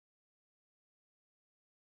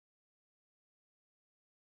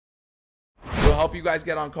help you guys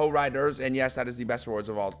get on code rydurz. And yes, that is the best rewards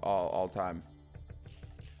of all time.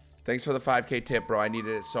 Thanks for the 5K tip, bro. I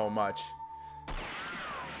needed it so much.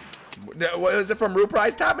 Was it from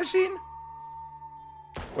Ruprise Tap Machine?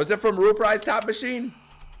 Was it from Ruprise Tap Machine?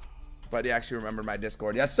 But he actually remembered my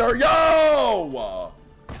Discord. Yes, sir. Yo!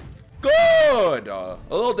 Good! A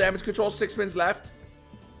little damage control. 6 spins left.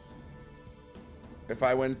 If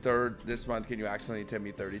I win third this month, can you accidentally tip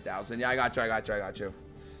me 30,000? Yeah, I got you. I got you. I got you.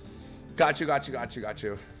 Got you. Got you. Got you. Got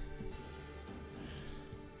you.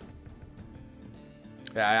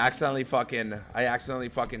 Yeah, I accidentally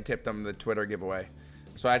fucking tipped them the Twitter giveaway.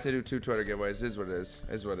 So I had to do 2 Twitter giveaways. Is what it is.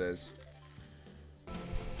 Is what it is.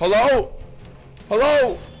 Hello?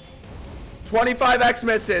 Hello? 25x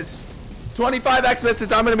misses. 25x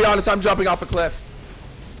misses. I'm gonna be honest. I'm jumping off a cliff.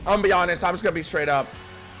 I'm gonna be honest. I'm just gonna be straight up.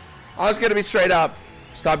 I'm just gonna be straight up.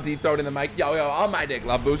 Stop deep throating the mic. Yo, on my dick,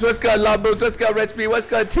 Love Boost. What's good, Love Boost? What's good, Rich B? What's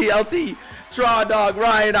good, TLT? Draw Dog,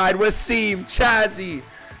 Ryan-Eyed, Wasim, Chazzy,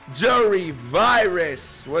 Jury,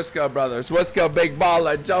 Virus. What's good, brothers? What's good, Big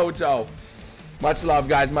Baller, Jojo? Much love,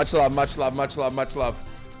 guys. Much love, much love, much love, much love.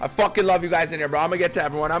 I fucking love you guys in here, bro. I'm gonna get to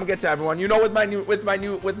everyone. I'm gonna get to everyone. You know, with my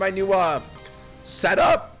new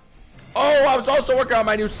setup. Oh, I was also working on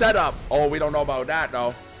my new setup. Oh, we don't know about that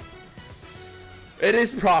though. It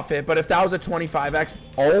is profit, but if that was a 25x,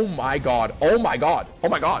 oh my god, oh my god, oh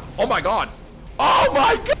my god, oh my god, oh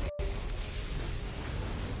my god.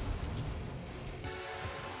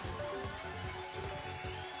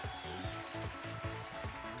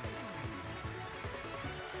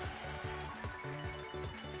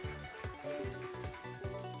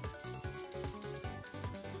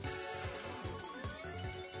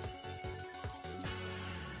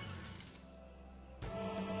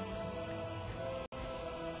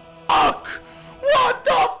 What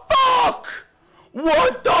the fuck?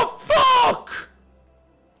 What the fuck?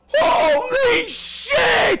 Holy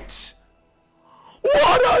shit!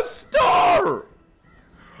 What a start!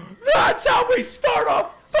 That's how we start a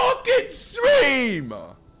fucking stream!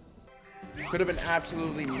 Could have been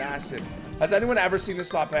absolutely massive. Has anyone ever seen this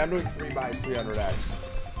slot play? I'm doing 3 buys 300x.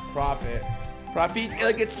 Profit. Profit,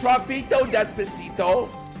 like it's Profito Despacito.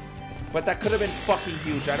 But that could have been fucking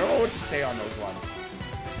huge. I don't know what to say on those ones.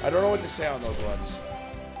 I don't know what to say on those ones.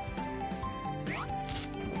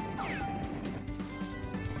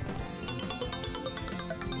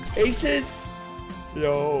 Aces?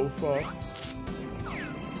 Yo, fuck.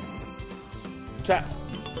 Chat.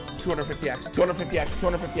 250x, 250x,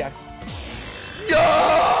 250x. Yo!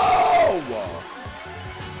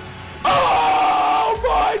 Oh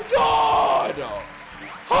my god!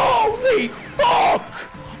 Holy fuck!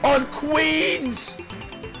 On Queens!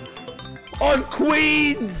 On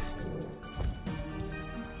Queens!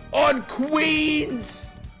 On Queens!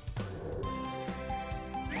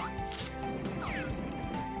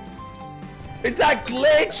 Is that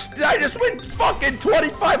glitch? Did I just win fucking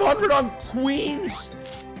 2,500 on Queens?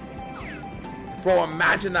 Bro,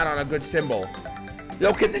 imagine that on a good symbol.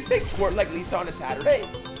 Yo, can this thing squirt like Lisa on a Saturday?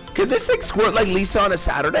 Can this thing squirt like Lisa on a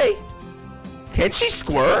Saturday? Can she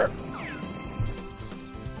squirt?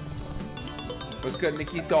 What's good,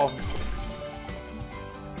 Nikito?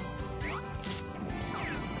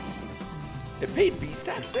 It paid B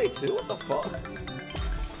stats today too? What the fuck?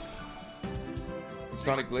 It's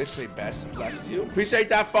not a glitch, they blessed you. Appreciate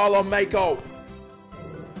that follow, Mako.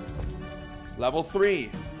 Level 3.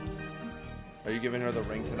 Are you giving her the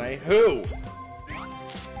ring tonight? Who?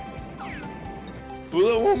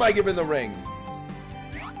 Who am I giving the ring?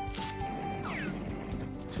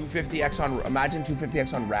 250x on, imagine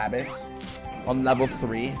 250x on rabbits. On level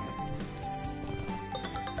 3.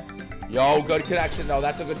 Yo, good connection though.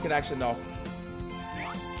 That's a good connection though.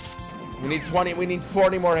 We need 20, we need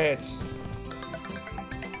 40 more hits.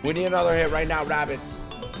 We need another hit right now, rabbits.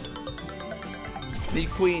 Need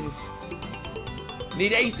queens.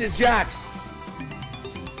 Need aces, jacks.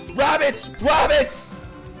 Rabbits, rabbits.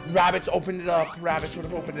 Rabbits opened it up. Rabbits would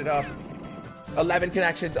have opened it up. 11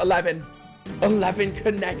 connections, 11. 11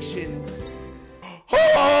 connections.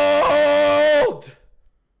 Hold!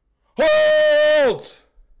 Hold!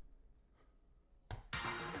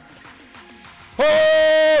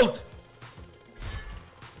 Hold!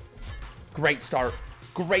 Great start.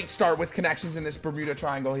 Great start with connections in this Bermuda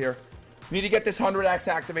Triangle here. Need to get this 100x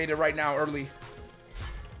activated right now early.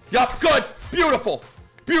 Yup, good. Beautiful.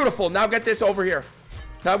 Beautiful. Now get this over here.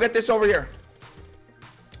 Now get this over here.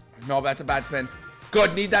 No, that's a bad spin.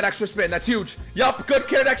 Good. Need that extra spin. That's huge. Yup, good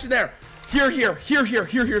connection there.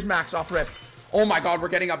 Here's max off rip. Oh my god, we're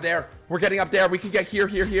getting up there. We're getting up there. We can get here.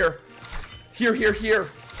 Here.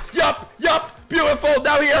 Yup. Beautiful.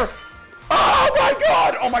 Now here. Oh my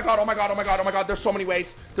god! Oh my god, oh my god, oh my god, oh my god. There's so many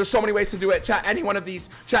ways. There's so many ways to do it. Chat, any one of these.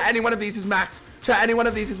 Chat, any one of these is max. Chat, any one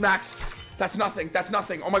of these is max. That's nothing. That's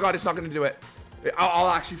nothing. Oh my god, it's not gonna do it. I'll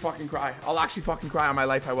actually fucking cry. I'll actually fucking cry. On my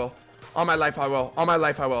life, I will. On my life, I will. On my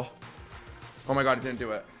life, I will. Oh my god, it didn't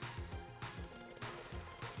do it.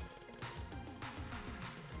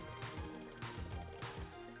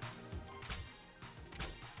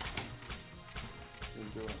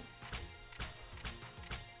 Didn't do it.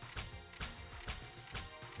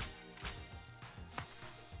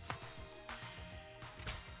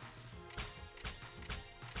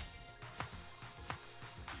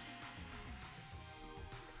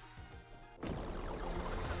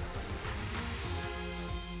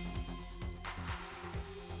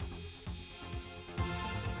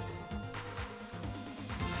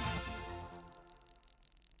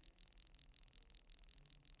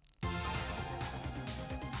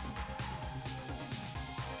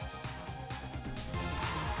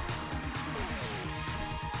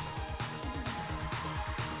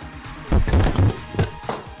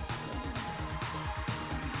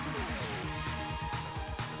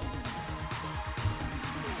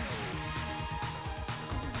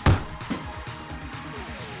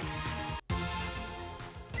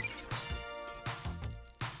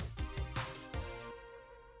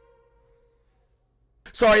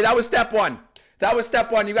 Sorry, that was step one. That was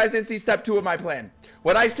step one. You guys didn't see step two of my plan.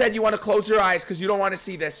 What I said, you want to close your eyes because you don't want to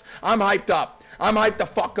see this. I'm hyped up. I'm hyped the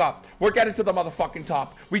fuck up. We're getting to the motherfucking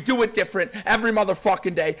top. We do it different every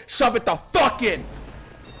motherfucking day. Shove it the fuck in.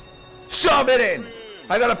 Shove it in.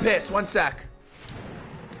 I gotta piss. 1 sec.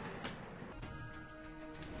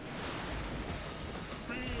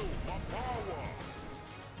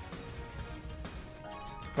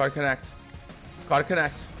 Gotta connect. Gotta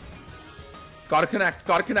connect. Gotta connect.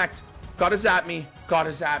 Gotta connect. Gotta zap me.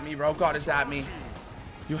 Gotta zap me, bro. Gotta zap me.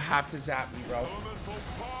 You have to zap me, bro.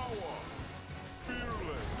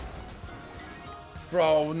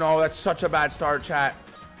 Bro, no, that's such a bad start, chat.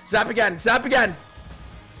 Zap again. Zap again.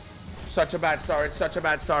 Such a bad start. It's such a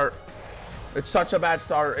bad start. It's such a bad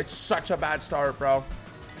start. It's such a bad start, bro.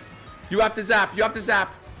 You have to zap. You have to zap.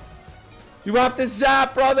 You have to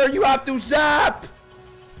zap, brother. You have to zap.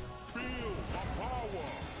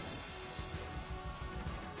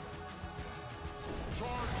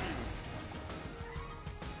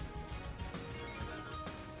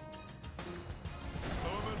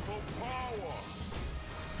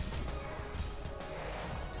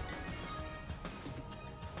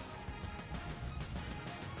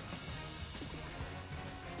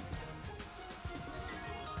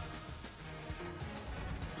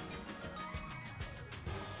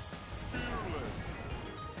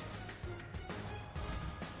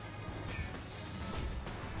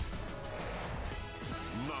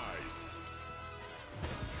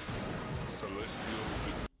 Celestial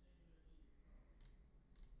victory.